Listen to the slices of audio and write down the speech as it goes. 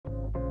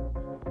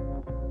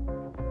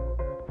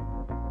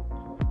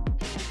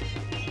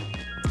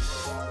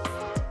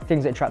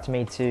things that attracted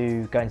me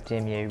to going to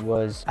DMU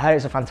was, I heard it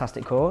was a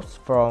fantastic course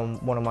from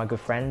one of my good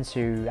friends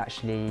who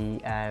actually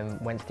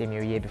went to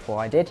DMU a year before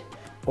I did.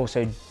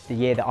 Also, the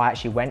year that I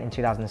actually went in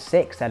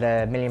 2006, they had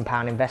a £1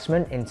 million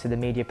investment into the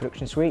media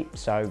production suite,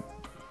 so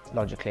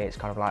logically it's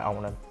kind of like I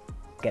want to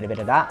get a bit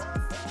of that.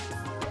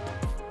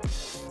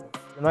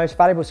 The most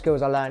valuable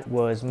skills I learned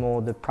was more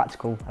the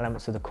practical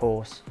elements of the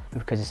course,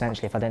 because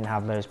essentially if I didn't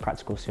have those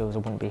practical skills I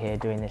wouldn't be here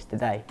doing this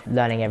today.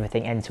 Learning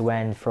everything end to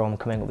end, from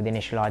coming up with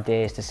initial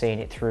ideas to seeing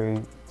it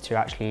through to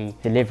actually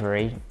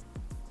delivery,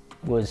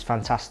 was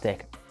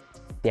fantastic.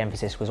 The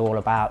emphasis was all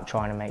about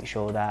trying to make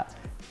sure that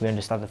we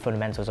understand the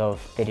fundamentals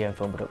of video and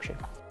film production.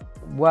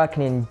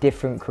 Working in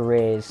different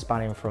careers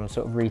spanning from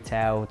sort of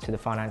retail to the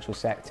financial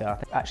sector,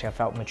 actually I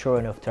felt mature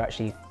enough to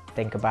actually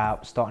think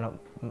about starting up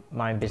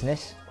my own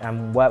business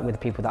and work with the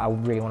people that I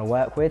really want to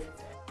work with.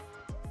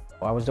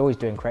 I was always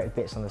doing creative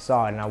bits on the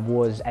side, and I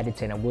was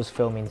editing, I was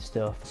filming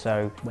stuff,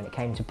 so when it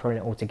came to putting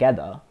it all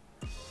together,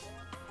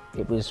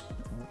 it was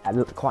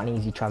quite an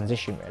easy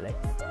transition really.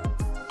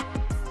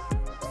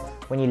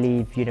 When you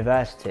leave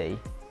university,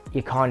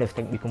 you kind of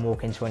think you can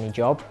walk into any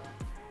job,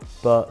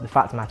 but the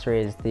fact of the matter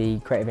is the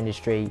creative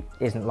industry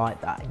isn't like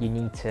that. You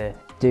need to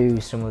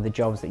do some of the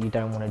jobs that you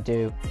don't want to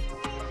do.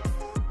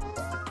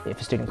 If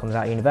a student comes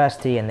out of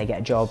university and they get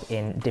a job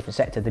in a different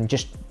sector, then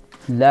just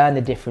learn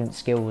the different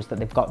skills that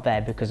they've got there,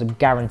 because I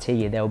guarantee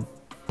you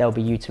they'll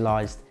be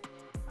utilised.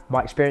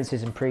 My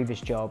experiences in previous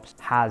jobs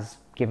has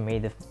given me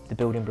the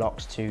building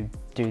blocks to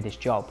do this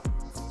job.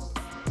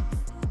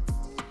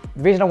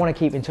 The reason I want to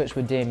keep in touch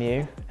with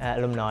DMU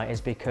alumni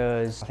is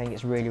because I think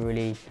it's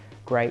really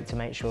great to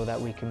make sure that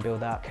we can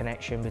build that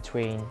connection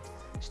between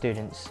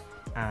students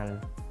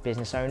and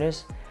business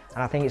owners.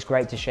 And I think it's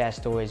great to share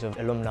stories of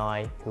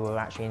alumni who are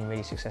actually in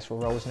really successful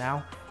roles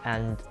now,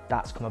 and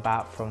that's come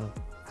about from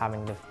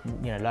having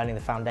learning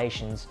the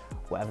foundations,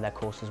 whatever their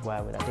courses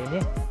were with at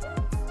DMU.